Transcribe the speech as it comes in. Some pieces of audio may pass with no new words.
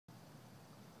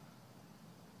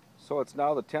So it's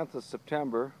now the 10th of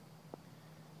September,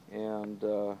 and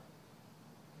I'm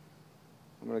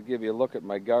going to give you a look at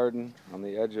my garden on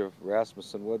the edge of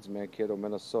Rasmussen Woods, Mankato,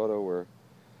 Minnesota, where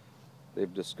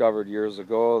they've discovered years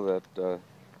ago that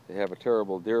they have a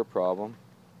terrible deer problem.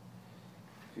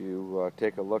 If you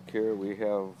take a look here, we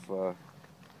have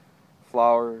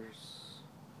flowers,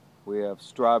 we have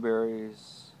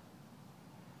strawberries,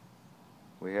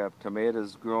 we have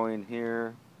tomatoes growing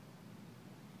here,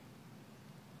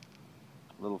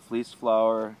 little fleece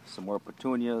flower, some more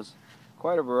petunias,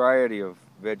 quite a variety of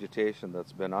vegetation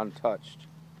that's been untouched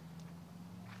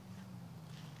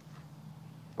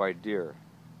by deer.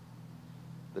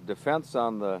 The defense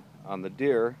on the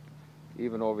deer,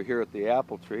 even over here at the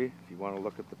apple tree, if you want to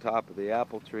look at the top of the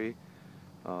apple tree,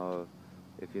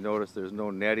 if you notice there's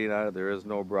no netting on it, there is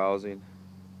no browsing.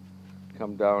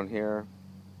 Come down here,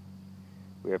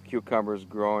 we have cucumbers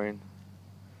growing,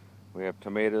 we have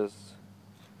tomatoes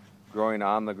growing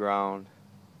on the ground,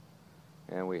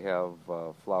 and we have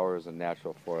flowers and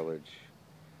natural foliage.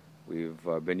 We've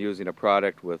been using a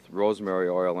product with rosemary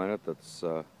oil in it that's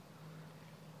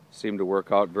seemed to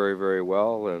work out very, very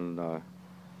well, and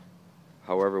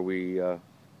however, we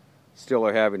still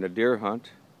are having a deer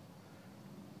hunt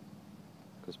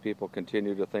because people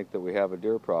continue to think that we have a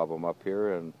deer problem up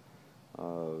here, and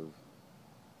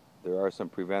there are some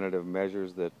preventative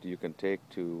measures that you can take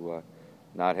to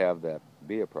not have that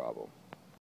be a problem.